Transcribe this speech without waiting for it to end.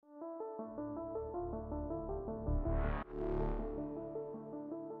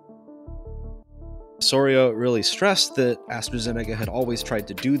Osorio really stressed that AstraZeneca had always tried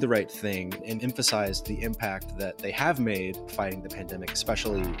to do the right thing and emphasized the impact that they have made fighting the pandemic,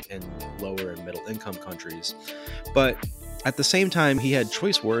 especially in lower and middle income countries. But at the same time, he had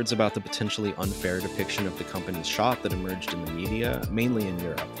choice words about the potentially unfair depiction of the company's shot that emerged in the media, mainly in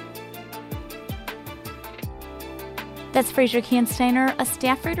Europe. That's Fraser Kansteiner, a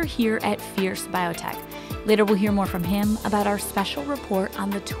staff writer here at Fierce Biotech. Later, we'll hear more from him about our special report on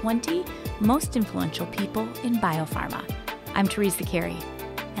the 20 most influential people in biopharma. I'm Teresa Carey,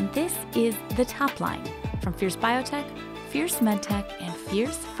 and this is The Top Line from Fierce Biotech, Fierce MedTech, and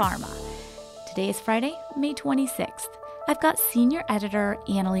Fierce Pharma. Today is Friday, May 26th. I've got senior editor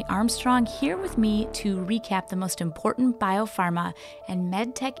Annalie Armstrong here with me to recap the most important biopharma and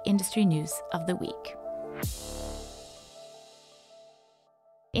medtech industry news of the week.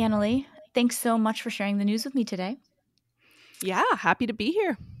 Annalie, thanks so much for sharing the news with me today. Yeah, happy to be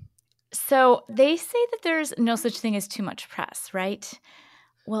here. So they say that there's no such thing as too much press, right?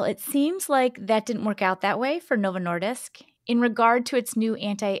 Well, it seems like that didn't work out that way for Novo Nordisk. In regard to its new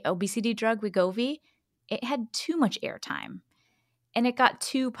anti-obesity drug, Wegovy, it had too much airtime. And it got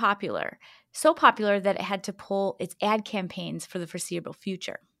too popular. So popular that it had to pull its ad campaigns for the foreseeable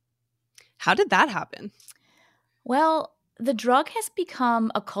future. How did that happen? Well, the drug has become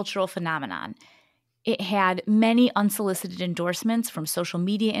a cultural phenomenon. It had many unsolicited endorsements from social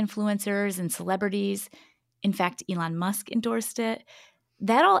media influencers and celebrities. In fact, Elon Musk endorsed it.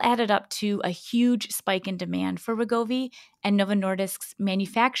 That all added up to a huge spike in demand for Wegovy, and Novo Nordisk's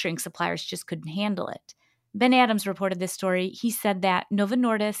manufacturing suppliers just couldn't handle it. Ben Adams reported this story. He said that Novo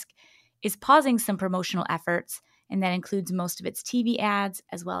Nordisk is pausing some promotional efforts, and that includes most of its TV ads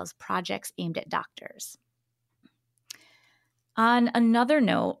as well as projects aimed at doctors. On another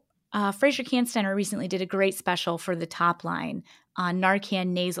note, Fraser Kansteiner recently did a great special for The Top Line on Narcan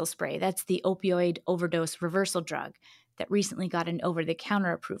nasal spray. That's the opioid overdose reversal drug that recently got an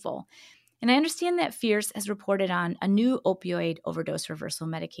over-the-counter approval. And I understand that Fierce has reported on a new opioid overdose reversal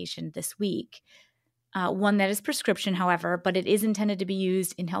medication this week, one that is prescription, however, but it is intended to be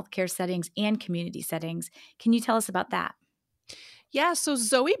used in healthcare settings and community settings. Can you tell us about that? Yeah, so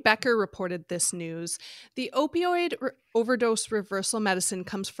Zoe Becker reported this news. The opioid overdose reversal medicine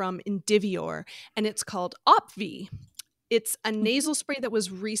comes from Indivior, and it's called Opvee. It's a nasal spray that was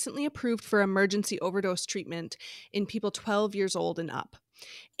recently approved for emergency overdose treatment in people 12 years old and up.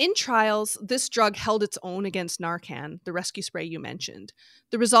 In trials, this drug held its own against Narcan, the rescue spray you mentioned.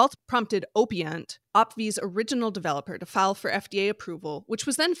 The results prompted Opiant, Opvee's original developer, to file for FDA approval, which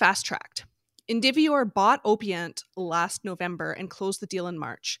was then fast-tracked. Indivior bought Opiant last November and closed the deal in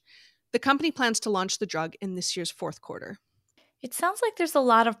March. The company plans to launch the drug in this year's fourth quarter. It sounds like there's a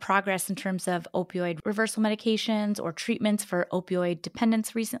lot of progress in terms of opioid reversal medications or treatments for opioid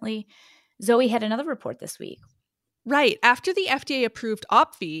dependence recently. Zoe had another report this week. Right. After the FDA approved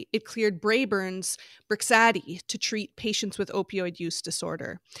Opvee, it cleared Braeburn's Brixadi to treat patients with opioid use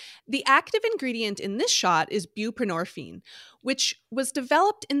disorder. The active ingredient in this shot is buprenorphine, which was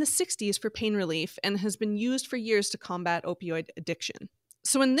developed in the 60s for pain relief and has been used for years to combat opioid addiction.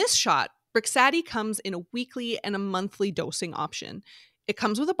 So in this shot, Brixadi comes in a weekly and a monthly dosing option. It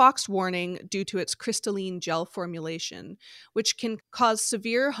comes with a boxed warning due to its crystalline gel formulation, which can cause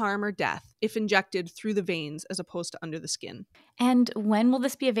severe harm or death if injected through the veins as opposed to under the skin. And when will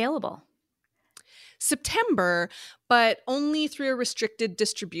this be available? September, but only through a restricted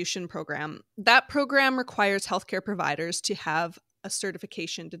distribution program. That program requires healthcare providers to have a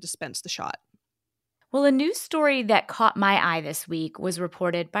certification to dispense the shot. Well, a news story that caught my eye this week was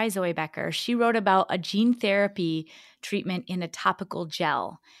reported by Zoe Becker. She wrote about a gene therapy treatment in a topical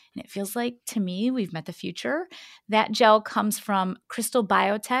gel. And it feels like, to me, we've met the future. That gel comes from Crystal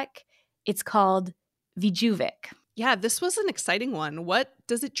Biotech. It's called Vyjuvik. Yeah, this was an exciting one. What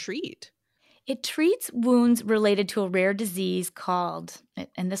does it treat? It treats wounds related to a rare disease called,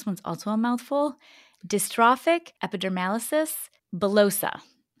 and this one's also a mouthful, dystrophic epidermolysis bullosa.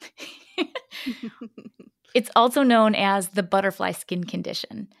 It's also known as the butterfly skin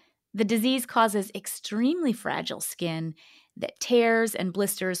condition. The disease causes extremely fragile skin that tears and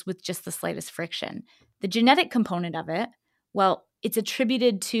blisters with just the slightest friction. The genetic component of it, well, it's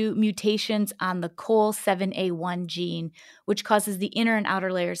attributed to mutations on the COL7A1 gene, which causes the inner and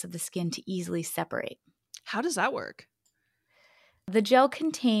outer layers of the skin to easily separate. How does that work? The gel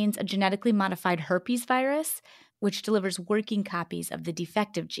contains a genetically modified herpes virus, which delivers working copies of the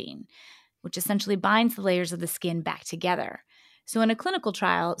defective gene, which essentially binds the layers of the skin back together. So in a clinical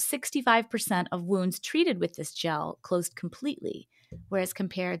trial, 65% of wounds treated with this gel closed completely, whereas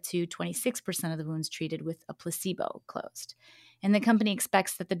compared to 26% of the wounds treated with a placebo closed. And the company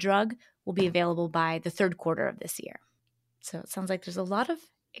expects that the drug will be available by the third quarter of this year. So it sounds like there's a lot of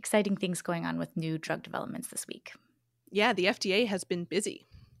exciting things going on with new drug developments this week. Yeah, the FDA has been busy.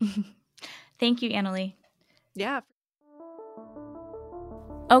 Thank you, Annalie. Yeah.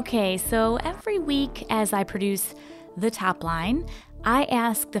 Okay, so every week as I produce The Top Line, I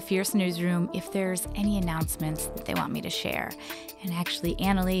ask the Fierce Newsroom if there's any announcements that they want me to share. And actually,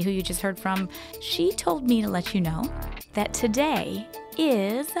 Annalie, who you just heard from, she told me to let you know that today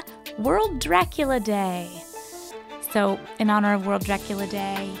is World Dracula Day. So, in honor of World Dracula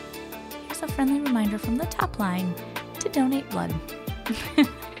Day, here's a friendly reminder from The Top Line to donate blood.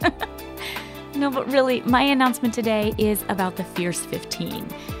 No, but really, my announcement today is about the Fierce 15.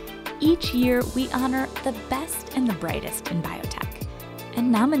 Each year, we honor the best and the brightest in biotech,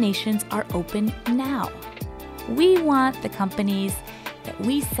 and nominations are open now. We want the companies that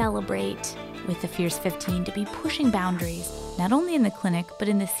we celebrate with the Fierce 15 to be pushing boundaries, not only in the clinic, but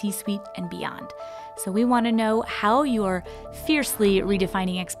in the C-suite and beyond. So we want to know how you're fiercely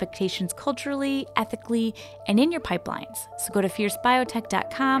redefining expectations culturally, ethically, and in your pipelines. So go to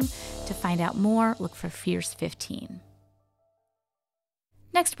fiercebiotech.com to find out more. Look for Fierce 15.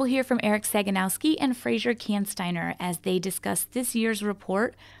 Next, we'll hear from Eric Saganowski and Fraser Kansteiner as they discuss this year's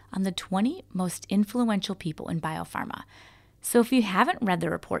report on the 20 most influential people in biopharma. So if you haven't read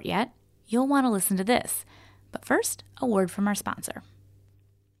the report yet, you'll want to listen to this. But first, a word from our sponsor.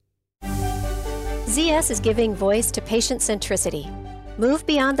 ZS is giving voice to patient centricity. Move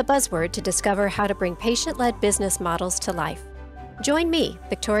beyond the buzzword to discover how to bring patient-led business models to life. Join me,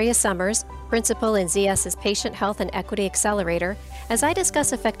 Victoria Summers, principal in ZS's Patient Health and Equity Accelerator, as I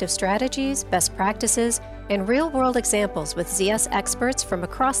discuss effective strategies, best practices, and real-world examples with ZS experts from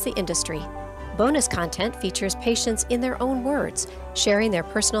across the industry. Bonus content features patients in their own words, sharing their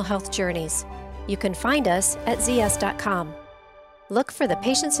personal health journeys. You can find us at zs.com. Look for the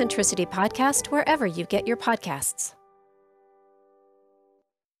Patient Centricity podcast wherever you get your podcasts.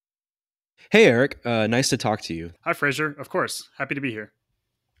 Hey, Eric. Nice to talk to you. Hi, Fraser. Of course. Happy to be here.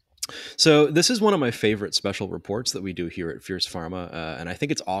 So this is one of my favorite special reports that we do here at Fierce Pharma, and I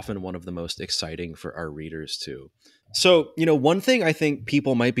think it's often one of the most exciting for our readers too. So, one thing I think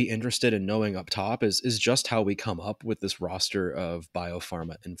people might be interested in knowing up top is just how we come up with this roster of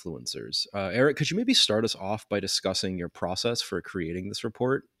biopharma influencers. Eric, could you maybe start us off by discussing your process for creating this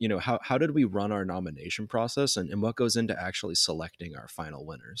report? How did we run our nomination process and what goes into actually selecting our final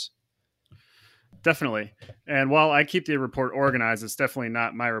winners? Definitely. And while I keep the report organized, it's definitely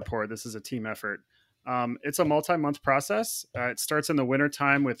not my report. This is a team effort. It's a multi-month process. It starts in the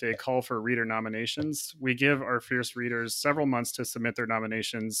wintertime with a call for reader nominations. We give our Fierce readers several months to submit their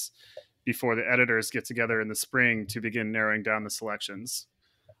nominations before the editors get together in the spring to begin narrowing down the selections.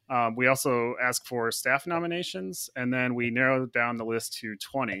 We also ask for staff nominations, and then we narrow down the list to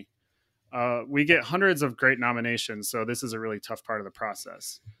 20. We get hundreds of great nominations, so this is a really tough part of the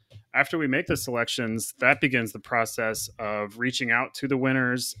process. After we make the selections, that begins the process of reaching out to the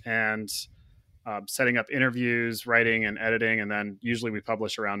winners and setting up interviews, writing and editing, and then usually we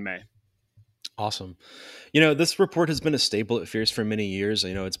publish around May. Awesome. This report has been a staple at Fierce for many years.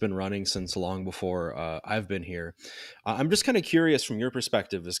 It's been running since long before I've been here. I'm just kind of curious from your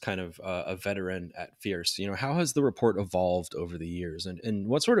perspective as kind of a veteran at Fierce, how has the report evolved over the years and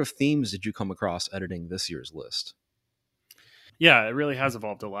what sort of themes did you come across editing this year's list? Yeah, it really has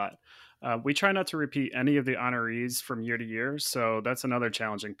evolved a lot. We try not to repeat any of the honorees from year to year. So that's another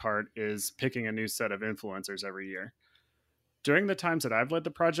challenging part is picking a new set of influencers every year. During the times that I've led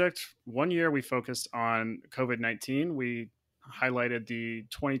the project, one year we focused on COVID-19. We highlighted the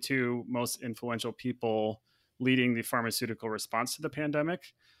 22 most influential people leading the pharmaceutical response to the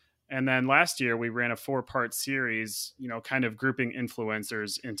pandemic. And then last year we ran a 4-part series, kind of grouping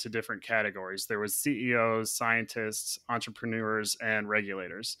influencers into different categories. There was CEOs, scientists, entrepreneurs, and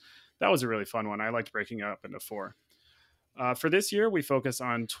regulators. That was a really fun one. I liked breaking it up into 4. For this year, we focus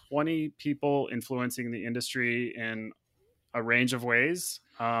on 20 people influencing the industry in a range of ways.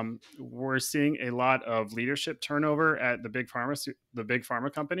 We're seeing a lot of leadership turnover at the big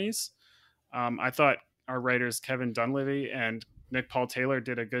pharma companies. I thought our writers Kevin Dunleavy and Nick Paul Taylor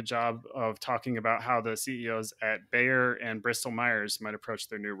did a good job of talking about how the CEOs at Bayer and Bristol Myers might approach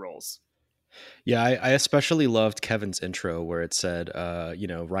their new roles. Yeah, I especially loved Kevin's intro where it said,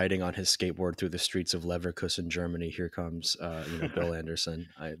 riding on his skateboard through the streets of Leverkusen, Germany. Here comes, Bill Anderson.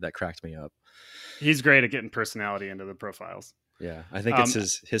 That cracked me up. He's great at getting personality into the profiles. Yeah, I think it's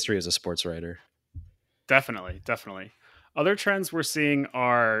his history as a sports writer. Definitely. Other trends we're seeing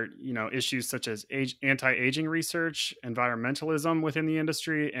are, issues such as anti-aging research, environmentalism within the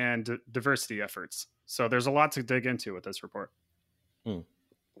industry, and diversity efforts. So there's a lot to dig into with this report. Mm.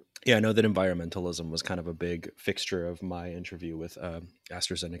 Yeah, I know that environmentalism was kind of a big fixture of my interview with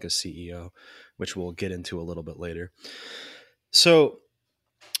AstraZeneca's CEO, which we'll get into a little bit later. So,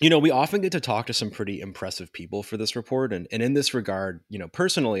 we often get to talk to some pretty impressive people for this report. And in this regard,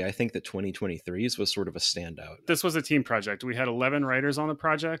 personally, I think that 2023's was sort of a standout. This was a team project. We had 11 writers on the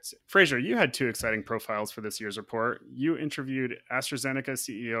project. Fraser, you had 2 exciting profiles for this year's report. You interviewed AstraZeneca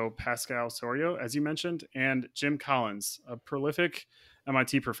CEO Pascal Soriot, as you mentioned, and Jim Collins, a prolific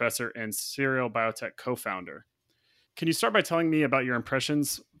MIT professor and serial biotech co-founder. Can you start by telling me about your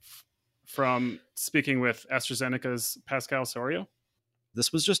impressions from speaking with AstraZeneca's Pascal Soriot?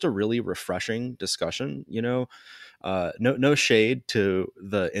 This was just a really refreshing discussion. No shade to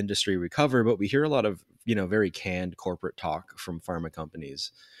the industry we cover, but we hear a lot of very canned corporate talk from pharma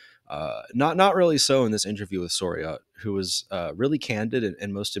companies. Not really so in this interview with Soriot, who was really candid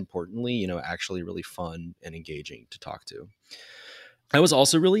and most importantly, actually really fun and engaging to talk to. I was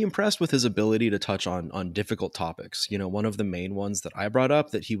also really impressed with his ability to touch on difficult topics. One of the main ones that I brought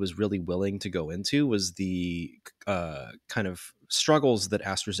up that he was really willing to go into was the kind of struggles that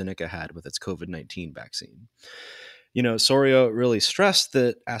AstraZeneca had with its COVID-19 vaccine. Soriot really stressed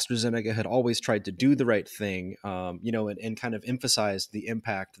that AstraZeneca had always tried to do the right thing, and kind of emphasized the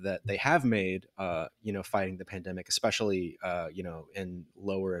impact that they have made, fighting the pandemic, especially, in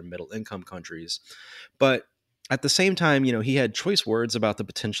lower and middle income countries. But at the same time, he had choice words about the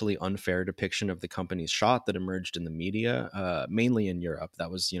potentially unfair depiction of the company's shot that emerged in the media, mainly in Europe. That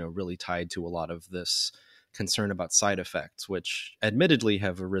was, really tied to a lot of this concern about side effects, which admittedly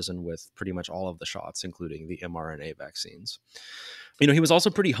have arisen with pretty much all of the shots, including the mRNA vaccines. He was also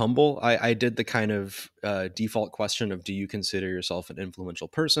pretty humble. I did the kind of default question of, do you consider yourself an influential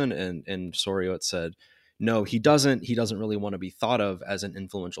person? And Soriot said, no, he doesn't. He doesn't really want to be thought of as an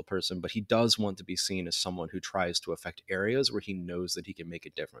influential person, but he does want to be seen as someone who tries to affect areas where he knows that he can make a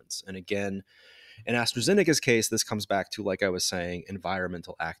difference. And again, in AstraZeneca's case, this comes back to, like I was saying,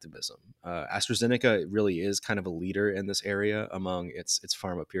 environmental activism. AstraZeneca really is kind of a leader in this area among its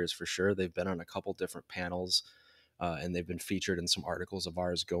pharma peers for sure. They've been on a couple different panels, and they've been featured in some articles of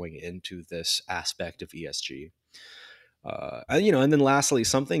ours going into this aspect of ESG. And then lastly,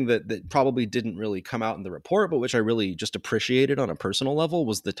 something that probably didn't really come out in the report, but which I really just appreciated on a personal level,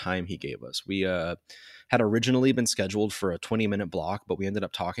 was the time he gave us. We had originally been scheduled for a 20-minute block, but we ended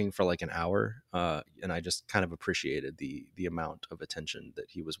up talking for like an hour. And I just kind of appreciated the amount of attention that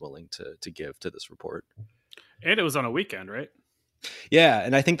he was willing to give to this report. And it was on a weekend, right? Yeah,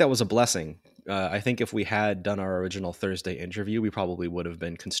 and I think that was a blessing. I think if we had done our original Thursday interview, we probably would have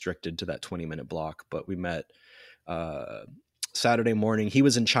been constricted to that 20-minute block, but we met Saturday morning. He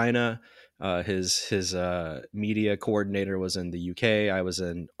was in China. His media coordinator was in the UK. I was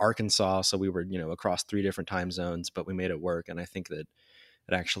in Arkansas. So we were, across 3 different time zones, but we made it work. And I think that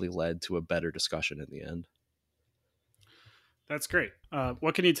it actually led to a better discussion in the end. That's great.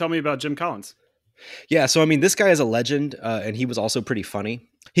 What can you tell me about Jim Collins? Yeah, so this guy is a legend, and he was also pretty funny.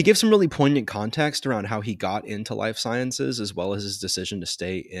 He gives some really poignant context around how he got into life sciences, as well as his decision to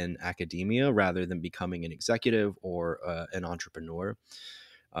stay in academia rather than becoming an executive or an entrepreneur.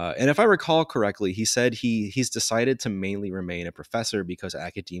 And if I recall correctly, he said he's decided to mainly remain a professor because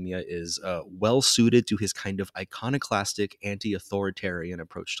academia is well suited to his kind of iconoclastic, anti-authoritarian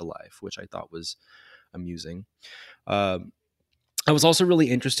approach to life, which I thought was amusing. I was also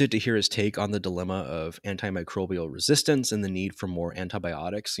really interested to hear his take on the dilemma of antimicrobial resistance and the need for more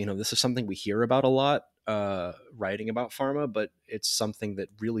antibiotics. This is something we hear about a lot writing about pharma, but it's something that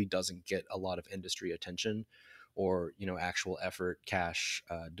really doesn't get a lot of industry attention or, actual effort, cash,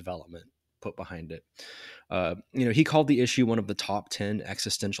 development put behind it. He called the issue one of the top 10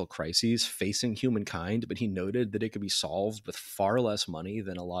 existential crises facing humankind, but he noted that it could be solved with far less money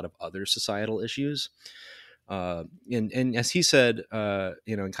than a lot of other societal issues. And as he said,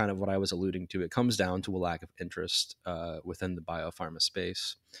 and kind of what I was alluding to, it comes down to a lack of interest within the biopharma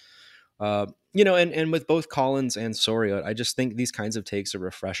space. And with both Collins and Soriot, I just think these kinds of takes are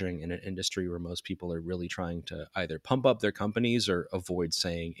refreshing in an industry where most people are really trying to either pump up their companies or avoid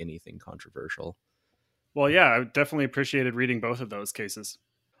saying anything controversial. Well, yeah, I definitely appreciated reading both of those cases.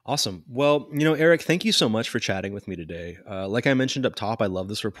 Awesome. Well, Eric, thank you so much for chatting with me today. Like I mentioned up top, I love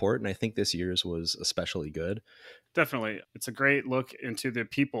this report, and I think this year's was especially good. Definitely. It's a great look into the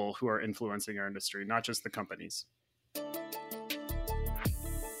people who are influencing our industry, not just the companies.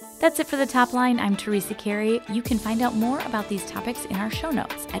 That's it for The Top Line. I'm Teresa Carey. You can find out more about these topics in our show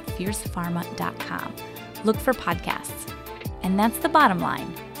notes at fiercepharma.com. Look for podcasts. And that's the bottom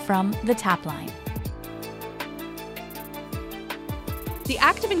line from The Top Line. The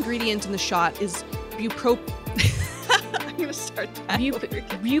active ingredient in the shot is I'm going to start start that.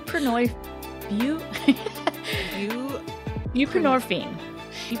 Buprenorphine.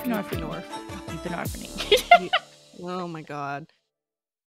 Buprenorphine. Oh my God.